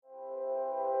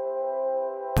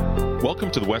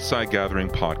Welcome to the Westside Gathering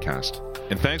podcast,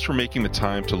 and thanks for making the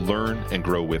time to learn and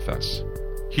grow with us.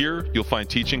 Here, you'll find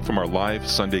teaching from our live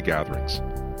Sunday gatherings.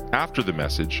 After the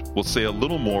message, we'll say a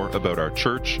little more about our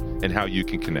church and how you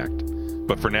can connect.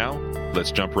 But for now,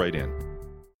 let's jump right in.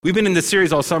 We've been in this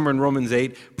series all summer in Romans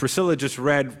 8. Priscilla just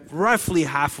read roughly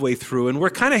halfway through, and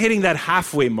we're kind of hitting that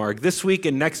halfway mark. This week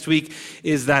and next week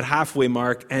is that halfway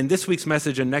mark, and this week's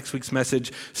message and next week's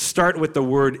message start with the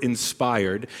word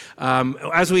inspired.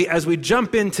 As we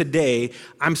jump in today,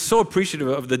 I'm so appreciative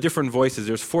of the different voices.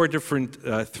 There's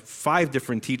five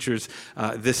different teachers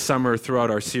this summer throughout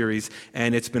our series,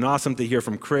 and it's been awesome to hear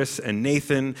from Chris and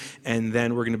Nathan, and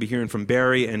then we're going to be hearing from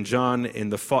Barry and John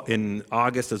in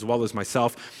August, as well as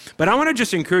myself. But I want to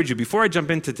just encourage you, before I jump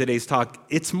into today's talk,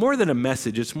 it's more than a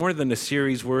message. It's more than a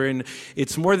series we're in.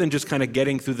 It's more than just kind of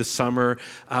getting through the summer.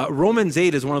 Romans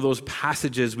 8 is one of those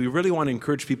passages we really want to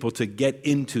encourage people to get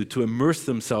into, to immerse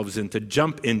themselves in, to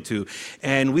jump into.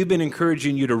 And we've been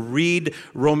encouraging you to read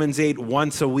Romans 8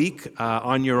 once a week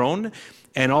on your own.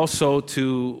 And also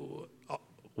to,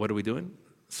 what are we doing?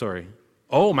 Sorry.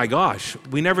 Oh my gosh,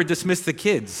 we never dismissed the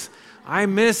kids. I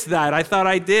missed that. I thought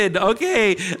I did.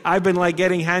 Okay. I've been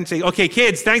getting handshakes. Okay,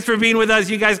 kids, thanks for being with us.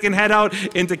 You guys can head out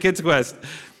into Kids Quest.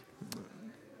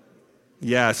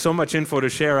 Yeah, so much info to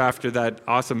share after that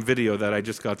awesome video that I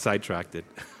just got sidetracked.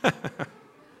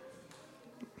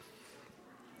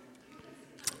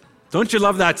 Don't you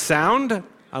love that sound?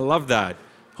 I love that.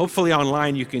 Hopefully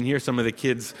online you can hear some of the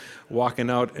kids walking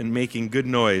out and making good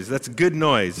noise. That's good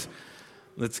noise.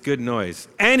 That's good noise.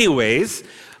 Anyways,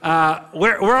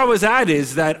 where I was at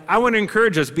is that I want to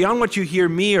encourage us, beyond what you hear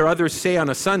me or others say on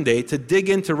a Sunday, to dig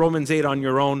into Romans 8 on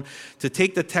your own, to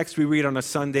take the text we read on a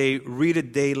Sunday, read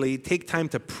it daily, take time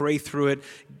to pray through it,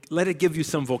 let it give you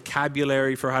some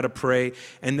vocabulary for how to pray,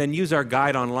 and then use our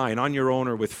guide online, on your own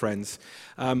or with friends.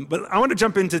 But I want to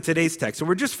jump into today's text. So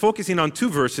we're just focusing on two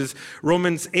verses,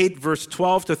 Romans 8, verse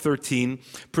 12 to 13.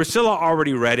 Priscilla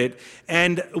already read it.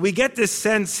 And we get this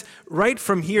sense right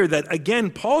from here that, again,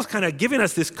 Paul's kind of giving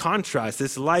us this contrast,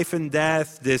 this life and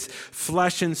death, this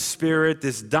flesh and spirit,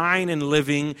 this dying and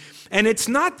living. And it's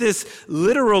not this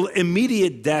literal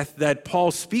immediate death that Paul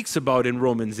speaks about in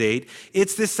Romans 8.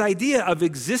 It's this idea of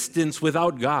existence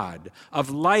without God,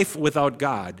 of life without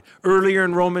God. Earlier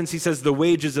in Romans, he says the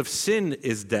wages of sin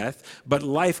is death, but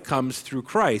life comes through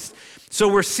Christ. So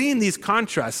we're seeing these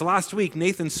contrasts. Last week,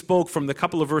 Nathan spoke from the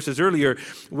couple of verses earlier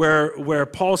where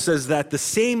Paul says that the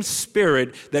same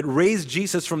Spirit that raised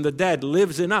Jesus from the dead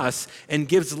lives in us and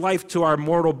gives life to our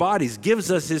mortal bodies,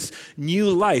 gives us this new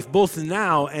life, both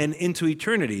now and into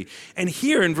eternity. And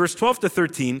here in verse 12 to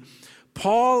 13,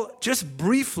 Paul just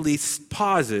briefly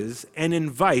pauses and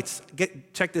invites,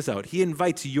 check this out, he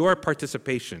invites your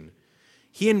participation.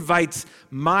 He invites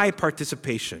my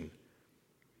participation.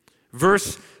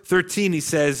 Verse 13, he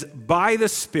says, by the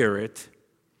Spirit,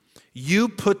 you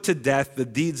put to death the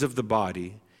deeds of the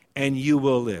body, and you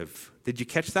will live. Did you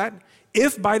catch that?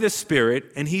 If by the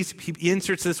Spirit, and he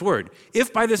inserts this word,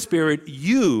 if by the Spirit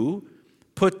you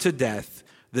put to death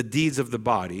the deeds of the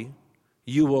body,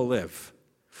 you will live.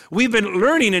 We've been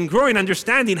learning and growing,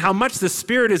 understanding how much the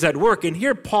Spirit is at work. And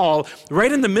here Paul,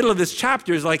 right in the middle of this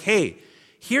chapter, is like, hey,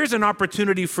 here's an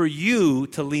opportunity for you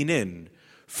to lean in,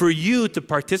 for you to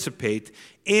participate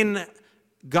in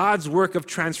God's work of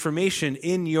transformation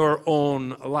in your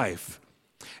own life.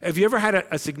 Have you ever had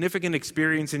a significant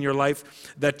experience in your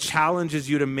life that challenges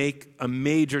you to make a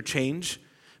major change?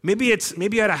 Maybe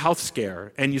you had a health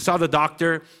scare and you saw the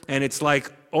doctor and it's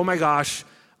like, oh my gosh,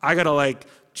 I gotta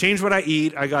change what I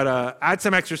eat, I gotta add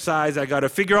some exercise, I gotta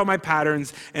figure out my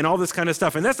patterns and all this kind of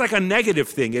stuff. And that's like a negative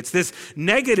thing. It's this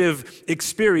negative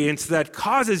experience that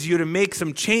causes you to make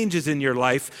some changes in your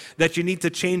life that you need to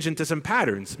change into some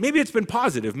patterns. Maybe it's been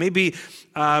positive. Maybe,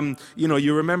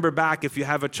 you remember back if you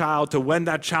have a child to when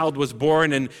that child was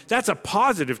born and that's a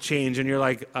positive change and you're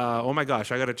like, oh my gosh,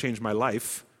 I gotta change my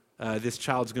life. This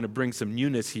child's going to bring some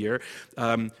newness here.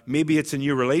 Maybe it's a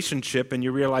new relationship and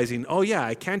you're realizing, oh yeah,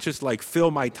 I can't just fill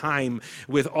my time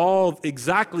with all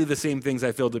exactly the same things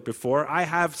I filled it before. I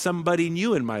have somebody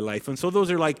new in my life. And so those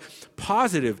are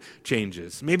positive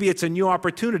changes. Maybe it's a new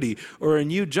opportunity or a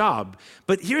new job.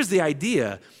 But here's the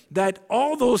idea that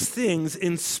all those things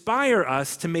inspire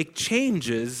us to make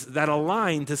changes that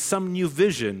align to some new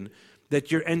vision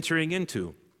that you're entering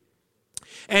into.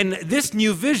 And this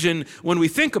new vision, when we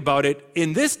think about it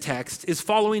in this text, is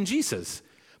following Jesus.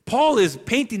 Paul is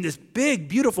painting this big,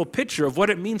 beautiful picture of what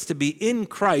it means to be in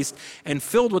Christ and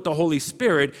filled with the Holy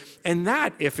Spirit. And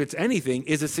that, if it's anything,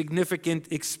 is a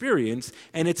significant experience.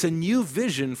 And it's a new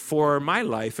vision for my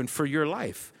life and for your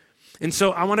life. And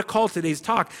so I want to call today's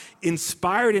talk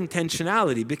Inspired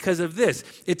Intentionality because of this.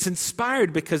 It's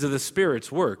inspired because of the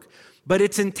Spirit's work, but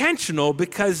it's intentional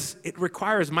because it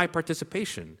requires my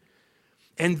participation.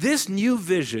 And this new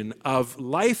vision of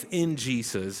life in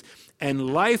Jesus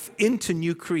and life into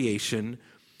new creation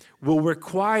will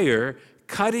require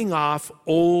cutting off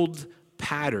old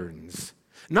patterns.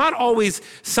 Not always,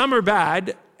 some are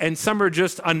bad and some are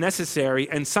just unnecessary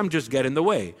and some just get in the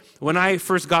way. When I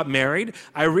first got married,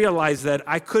 I realized that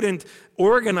I couldn't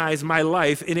organize my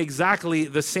life in exactly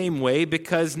the same way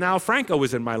because now Franco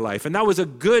was in my life. And that was a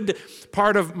good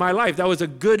part of my life. That was a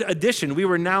good addition. We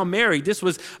were now married. This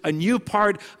was a new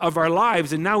part of our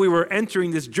lives. And now we were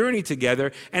entering this journey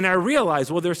together. And I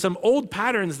realized, well, there's some old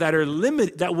patterns that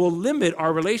will limit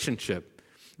our relationship,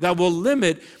 that will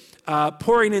limit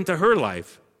pouring into her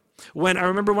life. When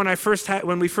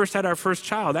we first had our first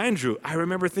child, Andrew, I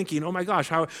remember thinking, oh my gosh,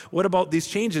 what about these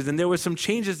changes? And there were some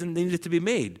changes that needed to be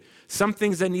made. Some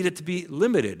things that needed to be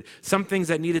limited. Some things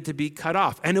that needed to be cut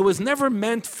off. And it was never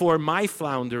meant for my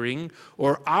floundering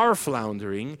or our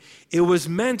floundering. It was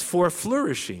meant for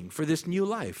flourishing, for this new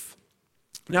life.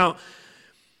 Now,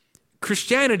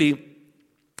 Christianity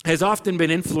has often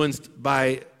been influenced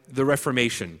by the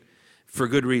Reformation for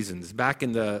good reasons. Back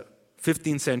in the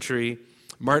 15th century,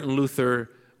 Martin Luther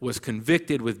was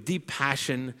convicted with deep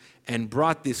passion and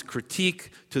brought this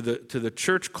critique to the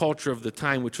church culture of the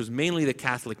time, which was mainly the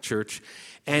Catholic Church.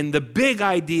 And the big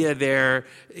idea there,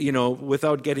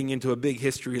 without getting into a big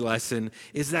history lesson,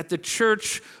 is that the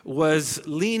church was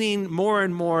leaning more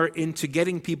and more into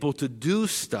getting people to do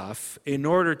stuff in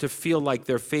order to feel like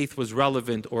their faith was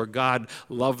relevant or God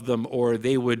loved them or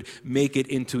they would make it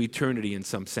into eternity in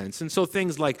some sense. And so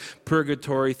things like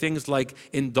purgatory, things like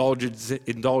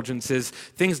indulgences,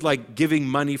 things like giving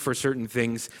money for certain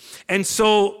things. And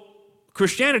so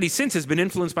Christianity since has been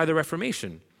influenced by the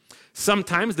Reformation.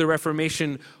 Sometimes the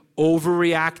Reformation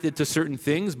overreacted to certain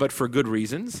things, but for good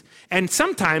reasons. And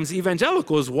sometimes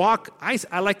evangelicals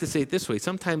I like to say it this way,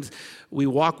 sometimes we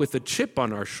walk with a chip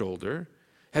on our shoulder.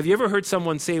 Have you ever heard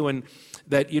someone say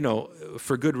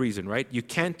for good reason, right? You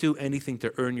can't do anything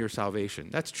to earn your salvation.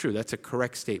 That's true. That's a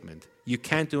correct statement. You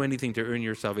can't do anything to earn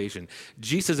your salvation.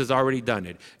 Jesus has already done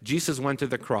it. Jesus went to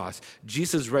the cross.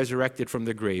 Jesus resurrected from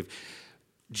the grave.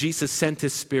 Jesus sent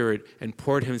his Spirit and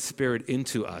poured his Spirit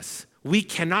into us. We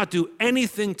cannot do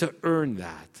anything to earn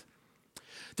that.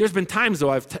 There's been times,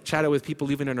 though, I've chatted with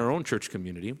people even in our own church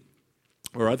community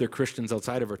or other Christians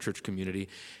outside of our church community,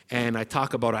 and I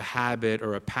talk about a habit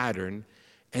or a pattern,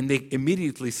 and they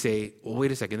immediately say, well,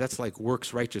 wait a second, that's like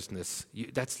works righteousness.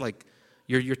 That's like,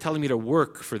 you're telling me to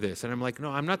work for this. And I'm like,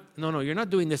 no, I'm not. No, you're not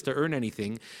doing this to earn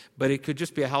anything, but it could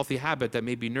just be a healthy habit that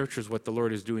maybe nurtures what the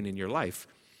Lord is doing in your life.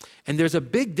 And there's a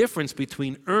big difference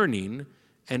between earning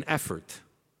and effort.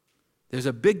 There's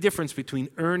a big difference between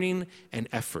earning and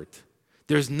effort.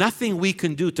 There's nothing we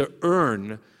can do to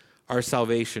earn our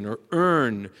salvation or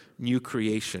earn new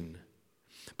creation.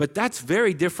 But that's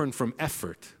very different from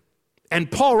effort. And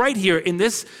Paul, right here in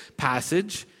this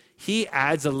passage, he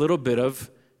adds a little bit of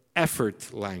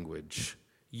effort language.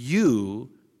 You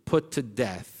put to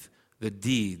death the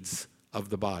deeds of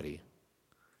the body.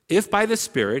 If by the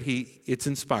Spirit, it's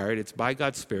inspired, it's by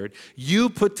God's Spirit, you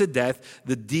put to death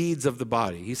the deeds of the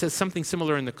body. He says something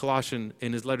similar in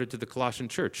his letter to the Colossian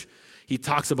church. He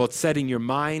talks about setting your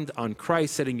mind on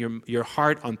Christ, setting your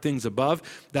heart on things above.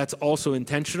 That's also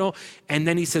intentional. And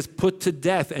then he says, put to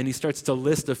death, and he starts to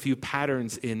list a few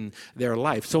patterns in their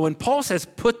life. So when Paul says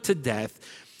put to death,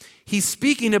 he's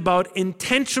speaking about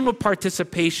intentional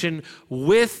participation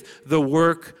with the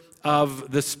work of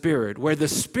the Spirit, where the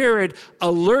Spirit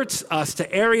alerts us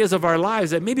to areas of our lives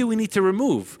that maybe we need to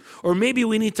remove, or maybe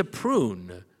we need to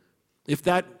prune. If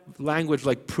that language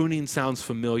like pruning sounds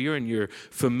familiar and you're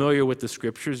familiar with the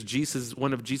scriptures,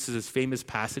 one of Jesus' famous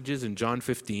passages in John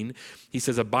 15, he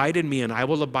says, abide in me and I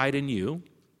will abide in you,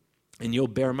 and you'll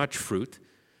bear much fruit.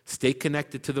 Stay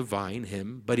connected to the vine,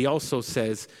 him. But he also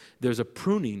says there's a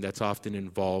pruning that's often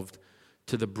involved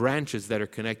to the branches that are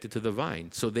connected to the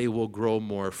vine, so they will grow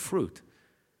more fruit.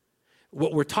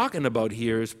 What we're talking about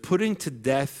here is putting to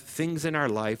death things in our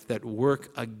life that work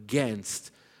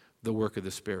against the work of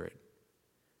the Spirit.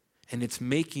 And it's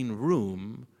making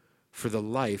room for the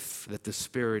life that the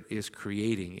Spirit is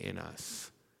creating in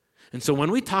us. And so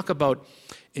when we talk about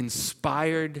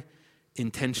inspired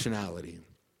intentionality,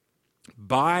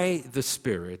 by the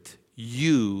Spirit,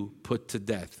 you put to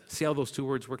death. See how those two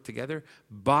words work together?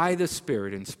 By the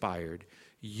Spirit inspired,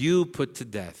 you put to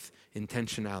death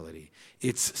intentionality.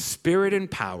 It's Spirit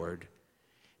empowered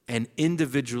and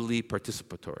individually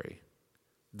participatory.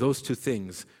 Those two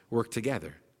things work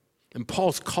together. And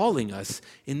Paul's calling us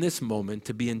in this moment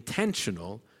to be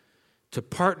intentional, to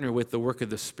partner with the work of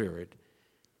the Spirit.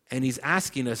 And he's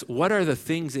asking us, what are the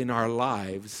things in our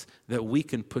lives that we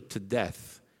can put to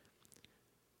death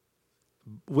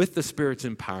with the Spirit's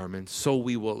empowerment so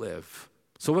we will live?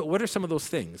 So what are some of those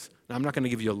things? Now, I'm not going to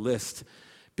give you a list,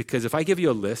 because if I give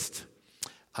you a list,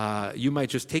 you might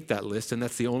just take that list and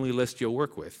that's the only list you'll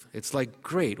work with. It's like,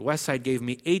 great, Westside gave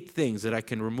me 8 things that I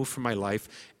can remove from my life.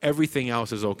 Everything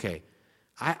else is okay.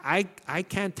 I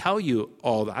can't tell you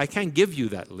all that. I can't give you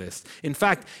that list. In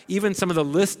fact, even some of the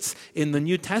lists in the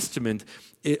New Testament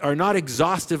are not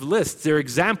exhaustive lists. They're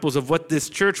examples of what this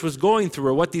church was going through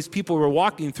or what these people were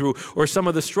walking through or some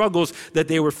of the struggles that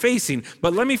they were facing.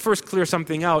 But let me first clear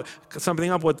something up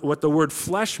what the word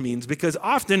flesh means, because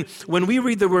often when we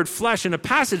read the word flesh in a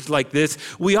passage like this,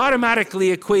 we automatically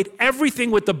equate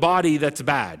everything with the body that's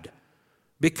bad.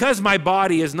 Because my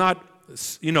body is not,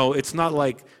 it's not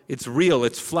like it's real,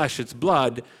 it's flesh, it's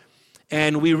blood.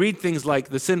 And we read things like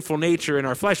the sinful nature in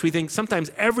our flesh. We think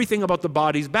sometimes everything about the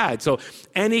body is bad. So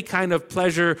any kind of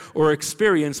pleasure or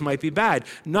experience might be bad.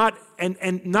 Not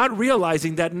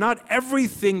realizing that not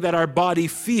everything that our body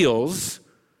feels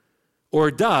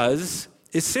or does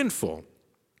is sinful.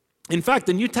 In fact,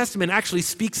 the New Testament actually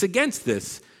speaks against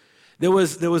this. There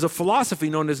was a philosophy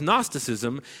known as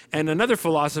Gnosticism and another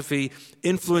philosophy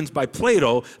influenced by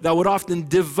Plato that would often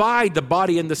divide the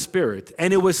body and the spirit.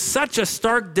 And it was such a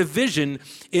stark division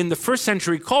in the first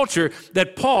century culture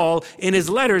that Paul, in his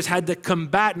letters, had to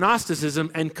combat Gnosticism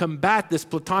and combat this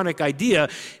Platonic idea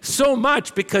so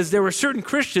much because there were certain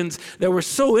Christians that were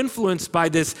so influenced by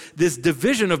this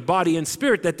division of body and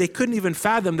spirit that they couldn't even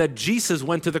fathom that Jesus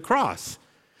went to the cross.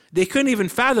 They couldn't even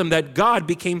fathom that God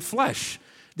became flesh.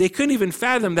 They couldn't even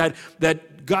fathom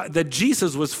that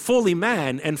Jesus was fully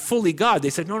man and fully God. They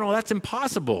said, no, that's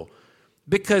impossible.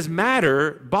 Because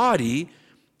matter, body,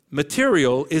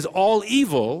 material is all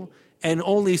evil and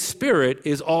only spirit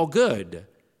is all good.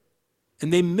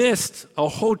 And they missed a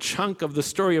whole chunk of the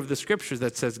story of the scriptures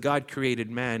that says God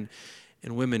created man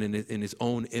and women in his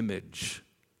own image,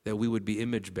 that we would be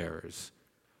image bearers,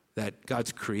 that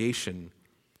God's creation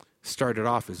started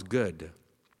off as good.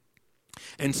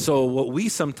 And so what we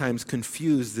sometimes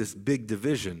confuse this big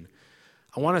division,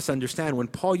 I want us to understand when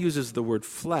Paul uses the word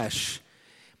flesh,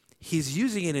 he's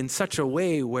using it in such a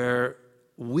way where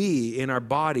we, in our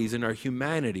bodies, in our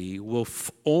humanity, will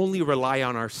only rely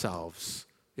on ourselves.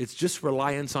 It's just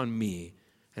reliance on me,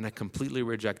 and I completely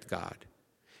reject God.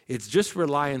 It's just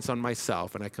reliance on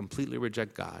myself, and I completely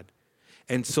reject God.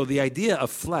 And so the idea of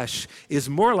flesh is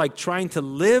more like trying to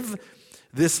live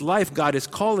this life God is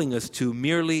calling us to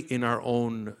merely in our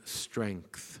own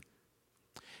strength,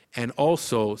 and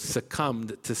also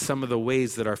succumbed to some of the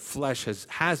ways that our flesh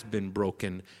has been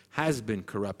broken, has been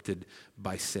corrupted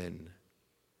by sin.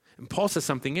 And Paul says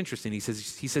something interesting. He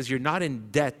says you're not in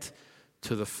debt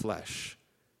to the flesh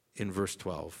in verse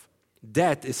 12.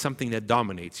 Debt is something that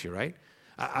dominates you, right?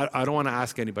 I don't want to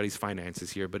ask anybody's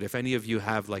finances here, but if any of you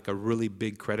have like a really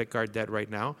big credit card debt right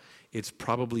now, it's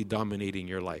probably dominating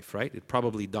your life, right? It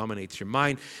probably dominates your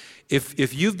mind.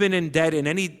 If you've been in debt in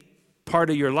any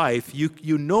part of your life,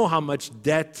 you know how much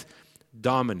debt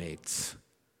dominates.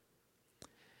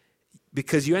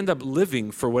 Because you end up living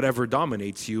for whatever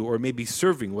dominates you, or maybe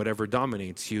serving whatever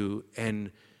dominates you,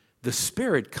 and the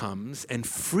Spirit comes and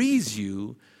frees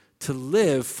you to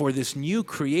live for this new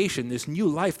creation, this new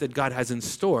life that God has in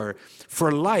store,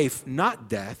 for life, not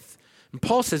death. And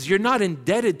Paul says you're not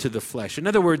indebted to the flesh. In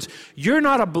other words, you're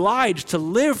not obliged to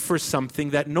live for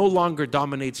something that no longer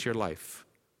dominates your life.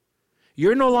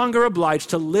 You're no longer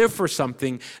obliged to live for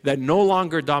something that no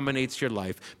longer dominates your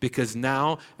life, because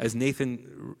now, as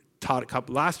Nathan taught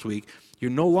last week, you're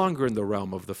no longer in the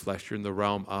realm of the flesh, you're in the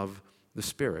realm of the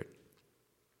Spirit.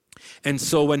 And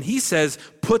so when he says,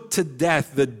 put to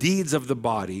death the deeds of the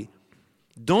body,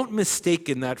 don't mistake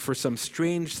that for some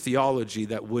strange theology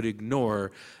that would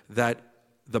ignore that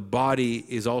the body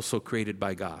is also created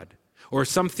by God. Or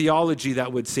some theology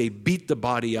that would say, beat the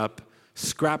body up,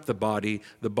 scrap the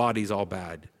body's all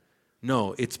bad.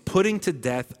 No, it's putting to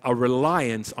death a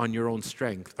reliance on your own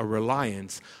strength, a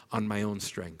reliance on my own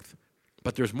strength.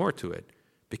 But there's more to it,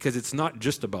 because it's not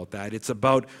just about that. It's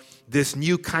about this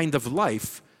new kind of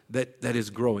life that is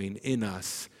growing in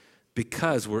us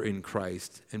because we're in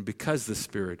Christ and because the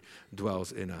Spirit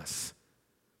dwells in us.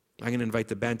 I'm going to invite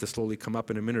the band to slowly come up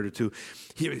in a minute or two.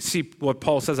 Here, see what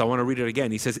Paul says. I want to read it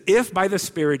again. He says, if by the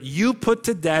Spirit you put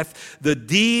to death the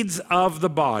deeds of the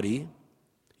body,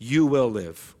 you will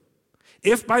live.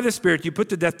 If by the Spirit you put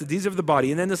to death the deeds of the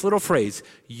body, and then this little phrase,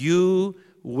 you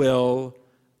will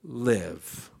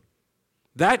live.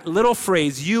 That little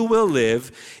phrase, you will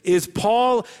live, is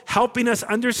Paul helping us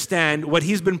understand what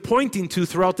he's been pointing to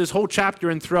throughout this whole chapter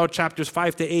and throughout chapters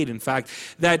 5 to 8, in fact,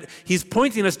 that he's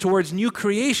pointing us towards new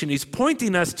creation. He's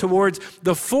pointing us towards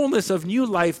the fullness of new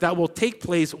life that will take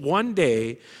place one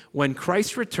day when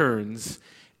Christ returns,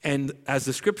 and as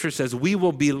the scripture says, we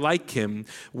will be like him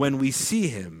when we see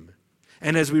him.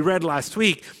 And as we read last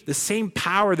week, the same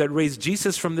power that raised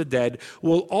Jesus from the dead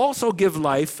will also give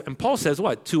life, and Paul says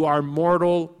what? To our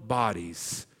mortal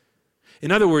bodies.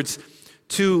 In other words,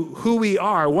 to who we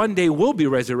are, one day we'll be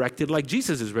resurrected like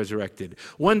Jesus is resurrected.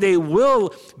 One day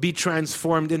we'll be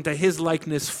transformed into his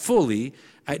likeness fully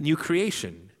at new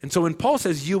creation. And so when Paul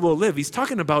says you will live, he's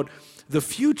talking about the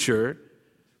future,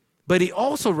 but he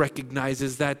also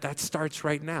recognizes that starts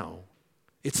right now.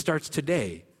 It starts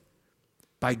today.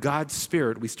 By God's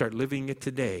Spirit, we start living it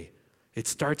today. It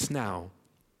starts now,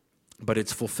 but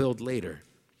it's fulfilled later.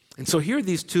 And so here are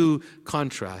these two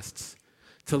contrasts.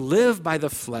 To live by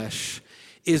the flesh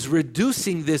is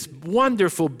reducing this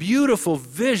wonderful, beautiful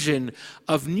vision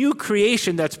of new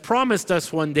creation that's promised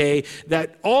us one day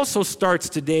that also starts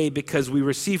today because we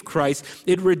receive Christ.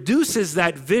 It reduces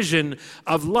that vision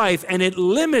of life, and it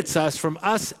limits us from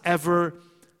us ever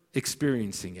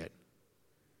experiencing it.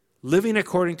 Living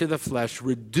according to the flesh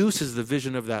reduces the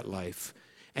vision of that life,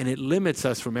 and it limits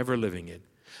us from ever living it.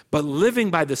 But living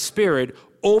by the Spirit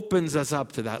opens us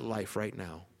up to that life right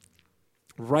now.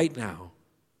 Right now.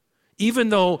 Even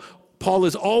though Paul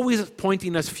is always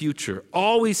pointing us future,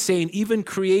 always saying even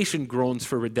creation groans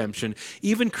for redemption,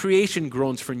 even creation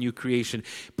groans for new creation.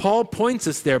 Paul points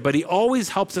us there, but he always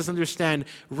helps us understand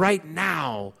right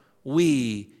now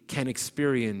we can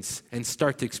experience and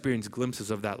start to experience glimpses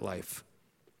of that life.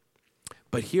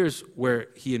 But here's where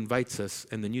he invites us,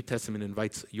 and the New Testament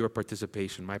invites your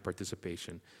participation, my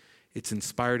participation. It's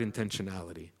inspired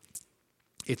intentionality.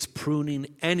 It's pruning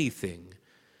anything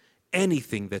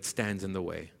that stands in the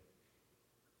way.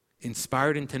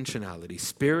 Inspired intentionality,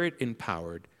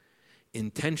 Spirit-empowered,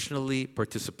 intentionally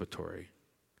participatory.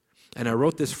 And I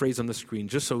wrote this phrase on the screen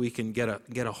just so we can get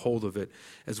a hold of it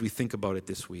as we think about it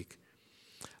this week.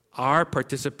 Our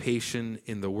participation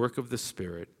in the work of the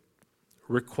Spirit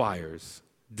requires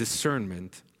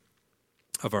discernment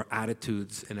of our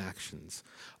attitudes and actions.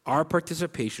 Our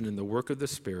participation in the work of the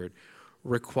Spirit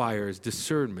requires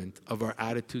discernment of our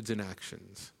attitudes and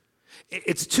actions.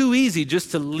 It's too easy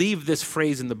just to leave this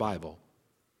phrase in the Bible.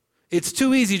 It's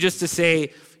too easy just to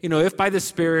say, if by the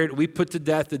Spirit we put to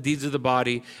death the deeds of the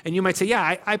body, and you might say,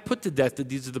 yeah, I put to death the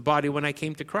deeds of the body when I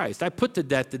came to Christ. I put to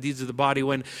death the deeds of the body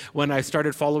when I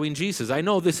started following Jesus. I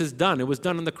know this is done. It was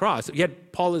done on the cross.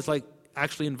 Yet Paul is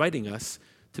actually inviting us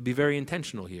to be very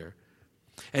intentional here.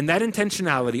 And that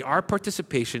intentionality, our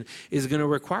participation, is going to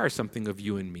require something of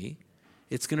you and me.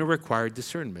 It's going to require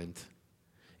discernment.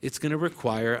 It's going to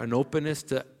require an openness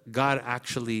to God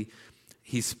actually,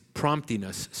 he's prompting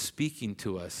us, speaking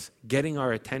to us, getting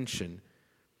our attention.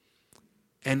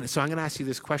 And so I'm going to ask you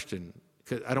this question,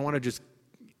 because I don't want to just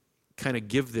kind of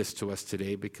give this to us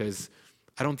today, because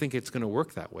I don't think it's going to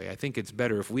work that way. I think it's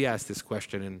better if we ask this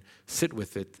question and sit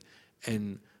with it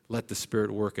and let the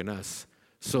Spirit work in us.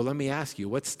 So let me ask you,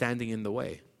 what's standing in the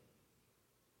way?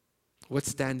 What's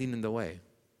standing in the way?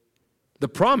 The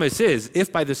promise is,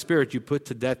 if by the Spirit you put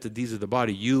to death the deeds of the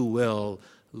body, you will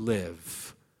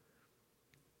live.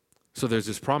 So there's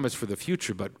this promise for the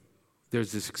future, but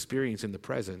there's this experience in the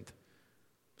present.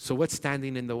 So what's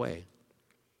standing in the way?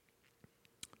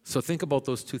 So think about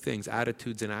those two things,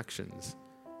 attitudes and actions.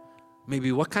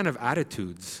 Maybe what kind of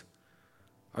attitudes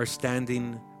are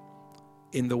standing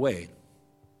in the way?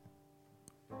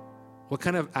 What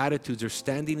kind of attitudes are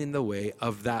standing in the way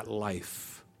of that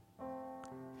life?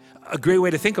 A great way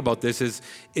to think about this is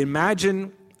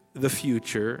imagine the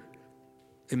future,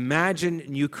 imagine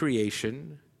new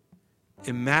creation,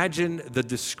 imagine the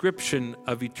description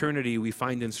of eternity we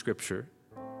find in Scripture,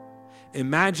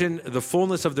 imagine the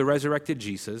fullness of the resurrected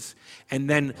Jesus, and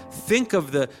then think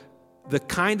of the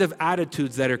kind of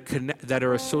attitudes that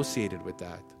are associated with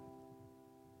that.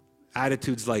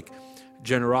 Attitudes like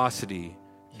generosity,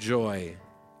 joy,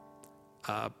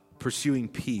 pursuing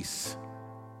peace,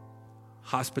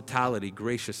 hospitality,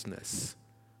 graciousness.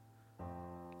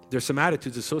 There's some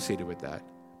attitudes associated with that.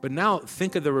 But now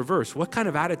think of the reverse. What kind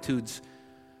of attitudes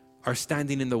are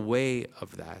standing in the way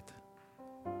of that?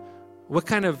 What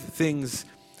kind of things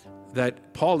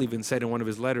that Paul even said in one of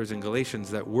his letters in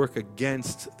Galatians that work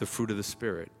against the fruit of the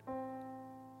Spirit?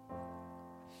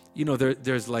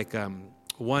 There's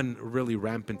one really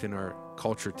rampant in our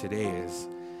culture today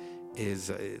is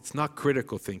it's not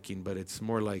critical thinking, but it's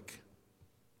more like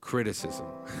criticism.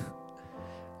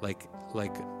 like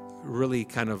really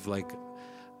kind of like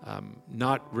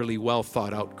not really well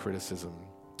thought out criticism.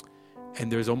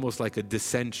 And there's almost like a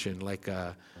dissension, like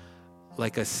a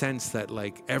sense that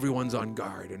like everyone's on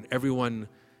guard and everyone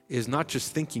is not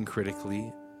just thinking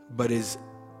critically, but is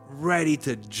ready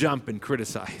to jump and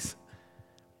criticize.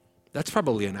 That's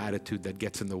probably an attitude that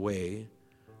gets in the way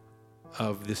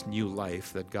of this new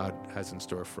life that God has in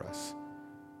store for us.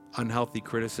 Unhealthy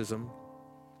criticism,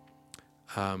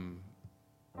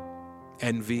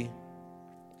 envy,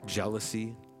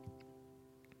 jealousy,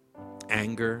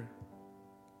 anger,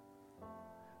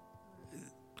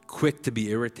 quick to be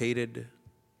irritated.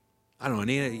 I don't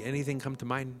know, anything come to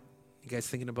mind? You guys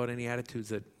thinking about any attitudes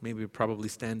that maybe probably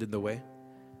stand in the way?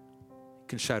 You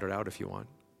can shout it out if you want.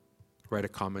 Write a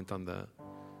comment on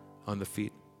the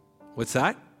feed. What's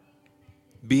that?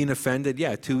 Being offended,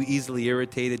 yeah, too easily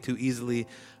irritated, too easily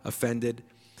offended.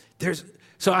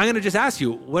 So I'm going to just ask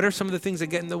you, what are some of the things that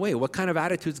get in the way? What kind of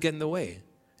attitudes get in the way?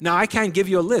 Now, I can't give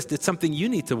you a list. It's something you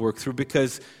need to work through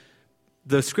because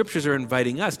the scriptures are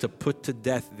inviting us to put to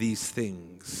death these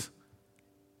things.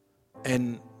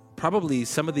 And probably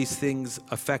some of these things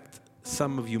affect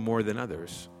some of you more than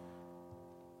others.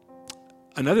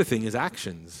 Another thing is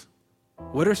actions.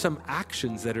 What are some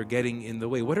actions that are getting in the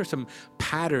way? What are some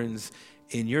patterns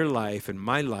in your life and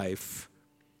my life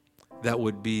that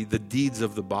would be the deeds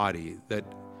of the body that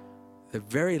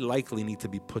very likely need to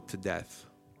be put to death?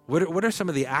 What are some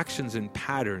of the actions and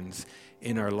patterns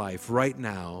in our life right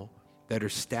now that are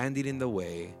standing in the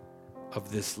way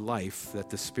of this life that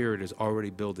the Spirit is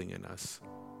already building in us?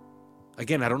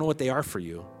 Again, I don't know what they are for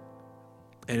you.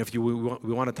 And if we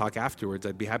want to talk afterwards,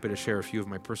 I'd be happy to share a few of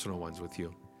my personal ones with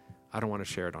you. I don't want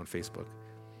to share it on Facebook.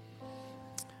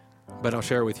 But I'll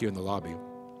share it with you in the lobby.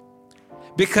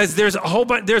 Because there's a whole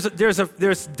bunch,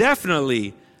 there's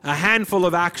definitely a handful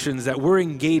of actions that we're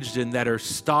engaged in that are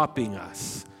stopping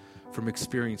us from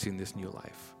experiencing this new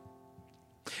life.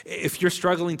 If you're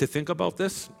struggling to think about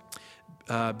this,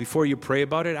 before you pray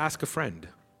about it, ask a friend.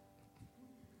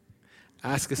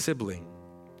 Ask a sibling.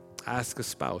 Ask a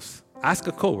spouse. Ask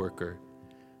a coworker.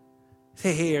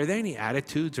 Say, hey, are there any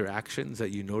attitudes or actions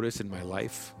that you notice in my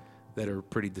life that are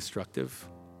pretty destructive?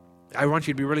 I want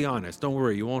you to be really honest. Don't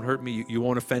worry, you won't hurt me. You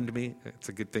won't offend me. It's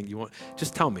a good thing.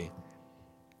 Just tell me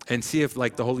and see if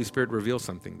like the Holy Spirit reveals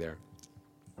something there.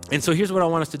 And so here's what I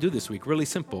want us to do this week. Really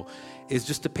simple, is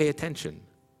just to pay attention.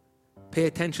 Pay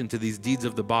attention to these deeds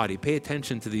of the body. Pay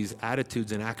attention to these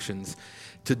attitudes and actions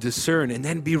to discern and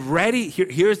then be ready.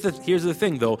 Here's the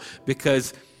thing though,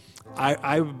 because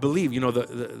I believe,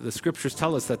 the scriptures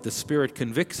tell us that the Spirit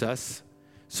convicts us.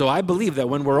 So I believe that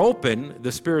when we're open,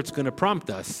 the Spirit's going to prompt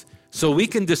us. So we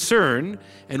can discern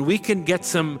and we can get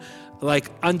some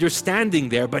understanding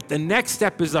there. But the next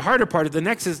step is the harder part. The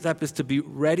next step is to be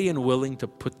ready and willing to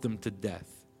put them to death.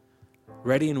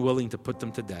 Ready and willing to put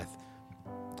them to death.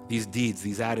 These deeds,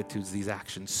 these attitudes, these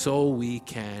actions, so we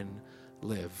can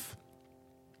live.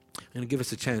 I'm going to give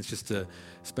us a chance just to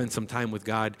spend some time with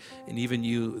God. And even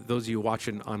you, those of you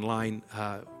watching online,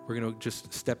 we're going to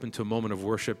just step into a moment of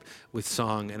worship with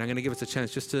song. And I'm going to give us a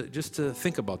chance just to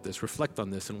think about this, reflect on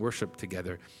this, and worship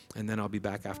together. And then I'll be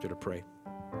back after to pray.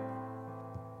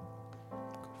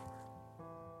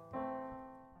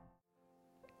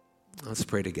 Let's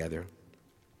pray together.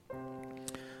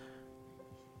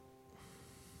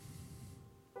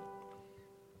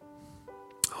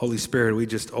 Holy Spirit, we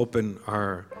just open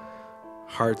our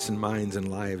hearts and minds and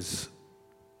lives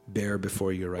bare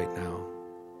before you right now.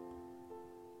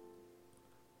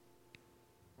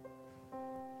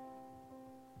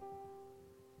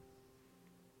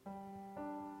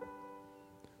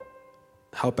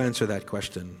 Help answer that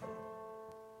question.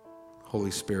 Holy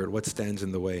Spirit, what stands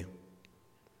in the way?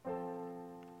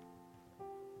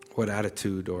 What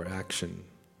attitude or action?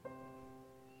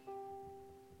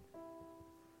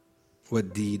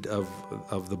 What deed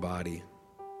of the body?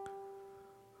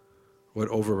 What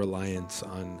over-reliance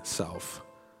on self?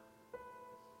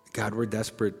 God, we're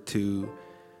desperate to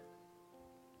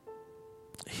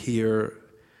hear,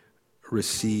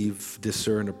 receive,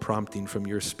 discern a prompting from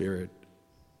your Spirit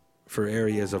for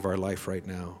areas of our life right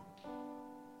now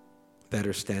that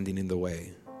are standing in the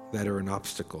way, that are an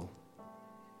obstacle.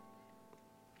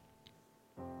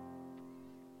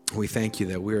 We thank you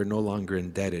that we are no longer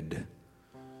indebted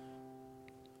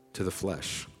to the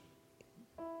flesh,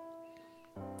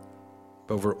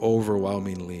 but we're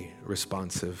overwhelmingly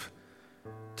responsive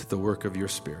to the work of your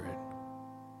Spirit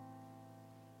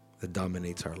that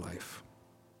dominates our life.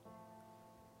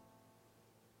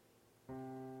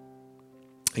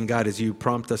 And God, as you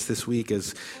prompt us this week,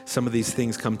 as some of these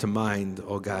things come to mind,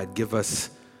 oh God, give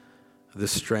us the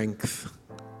strength,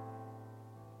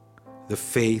 the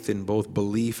faith in both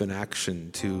belief and action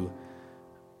to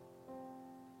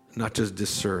not just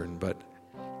discern, but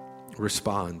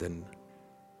respond and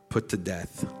put to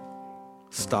death,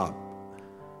 stop,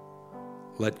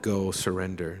 let go,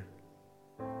 surrender.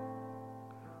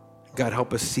 God,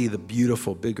 help us see the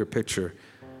beautiful, bigger picture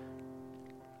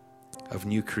of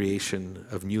new creation,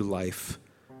 of new life,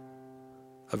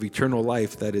 of eternal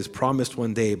life that is promised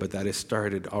one day, but that is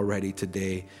started already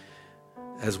today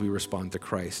as we respond to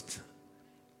Christ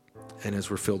and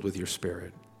as we're filled with your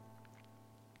Spirit.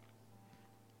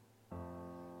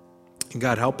 And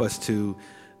God, help us to,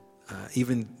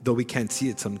 even though we can't see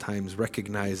it sometimes,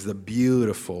 recognize the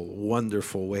beautiful,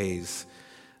 wonderful ways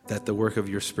that the work of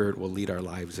your Spirit will lead our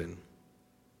lives in.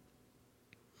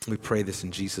 We pray this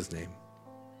in Jesus' name.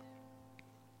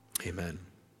 Amen.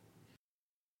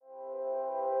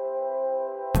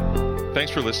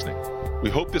 Thanks for listening. We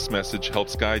hope this message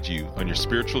helps guide you on your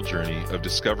spiritual journey of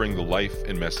discovering the life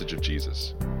and message of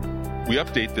Jesus. We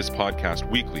update this podcast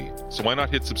weekly, so why not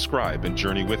hit subscribe and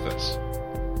journey with us?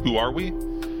 Who are we?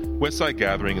 Westside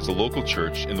Gathering is a local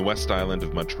church in the West Island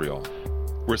of Montreal.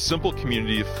 We're a simple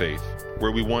community of faith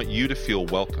where we want you to feel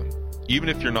welcome, even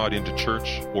if you're not into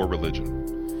church or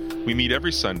religion. We meet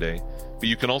every Sunday, but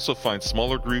you can also find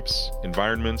smaller groups,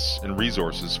 environments, and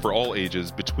resources for all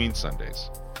ages between Sundays.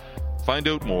 Find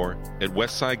out more at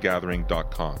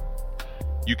westsidegathering.com.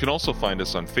 You can also find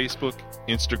us on Facebook,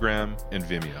 Instagram, and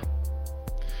Vimeo.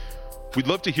 We'd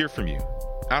love to hear from you.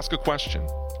 Ask a question,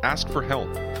 ask for help,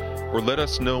 or let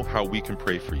us know how we can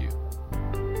pray for you.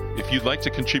 If you'd like to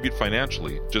contribute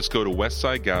financially, just go to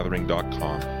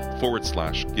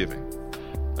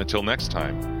westsidegathering.com/giving. Until next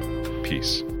time,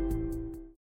 peace.